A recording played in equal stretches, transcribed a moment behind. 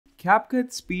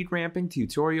CapCut speed ramping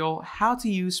tutorial, how to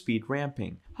use speed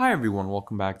ramping. Hi everyone,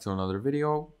 welcome back to another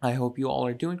video. I hope you all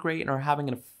are doing great and are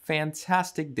having a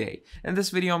fantastic day. In this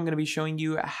video, I'm going to be showing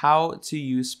you how to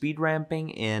use speed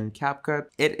ramping in CapCut.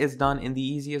 It is done in the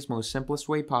easiest, most simplest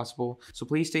way possible. So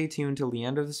please stay tuned till the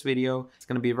end of this video. It's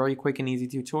going to be a very quick and easy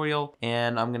tutorial,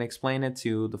 and I'm going to explain it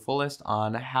to the fullest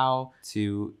on how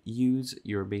to use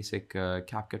your basic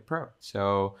CapCut Pro.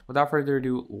 So without further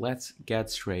ado, let's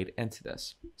get straight into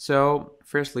this. So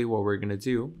firstly, what we're going to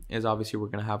do is obviously we're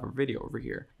going to have a video over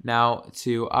here. Now,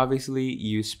 to obviously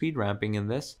use speed ramping in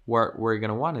this, what we're going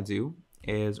to want to do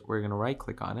is we're going to right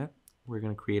click on it. We're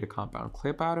going to create a compound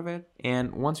clip out of it.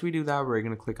 And once we do that, we're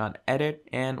going to click on edit.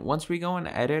 And once we go and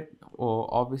edit, well,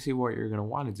 obviously what you're going to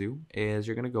want to do is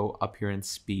you're going to go up here in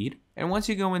speed. And once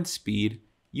you go in speed,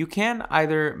 you can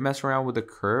either mess around with the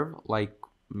curve, like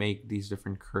make these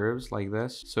different curves like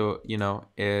this. So, you know,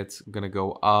 it's gonna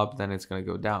go up, then it's gonna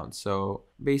go down. So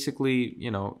basically,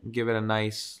 you know, give it a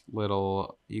nice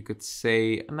little, you could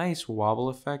say a nice wobble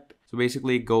effect. So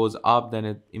basically it goes up, then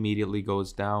it immediately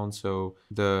goes down. So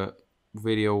the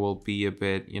video will be a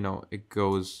bit, you know, it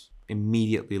goes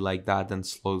immediately like that, then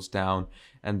slows down,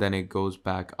 and then it goes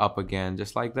back up again,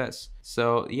 just like this.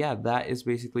 So yeah, that is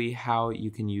basically how you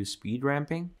can use speed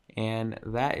ramping, and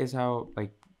that is how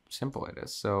like simple it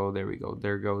is. So there we go,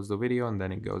 there goes the video, and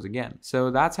then it goes again.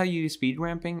 So that's how you use speed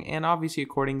ramping, and obviously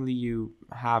accordingly you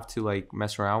have to like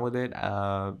mess around with it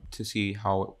to see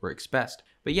how it works best.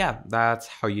 But yeah, that's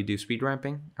how you do speed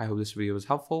ramping. I hope this video was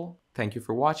helpful. Thank you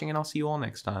for watching, and I'll see you all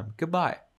next time. Goodbye.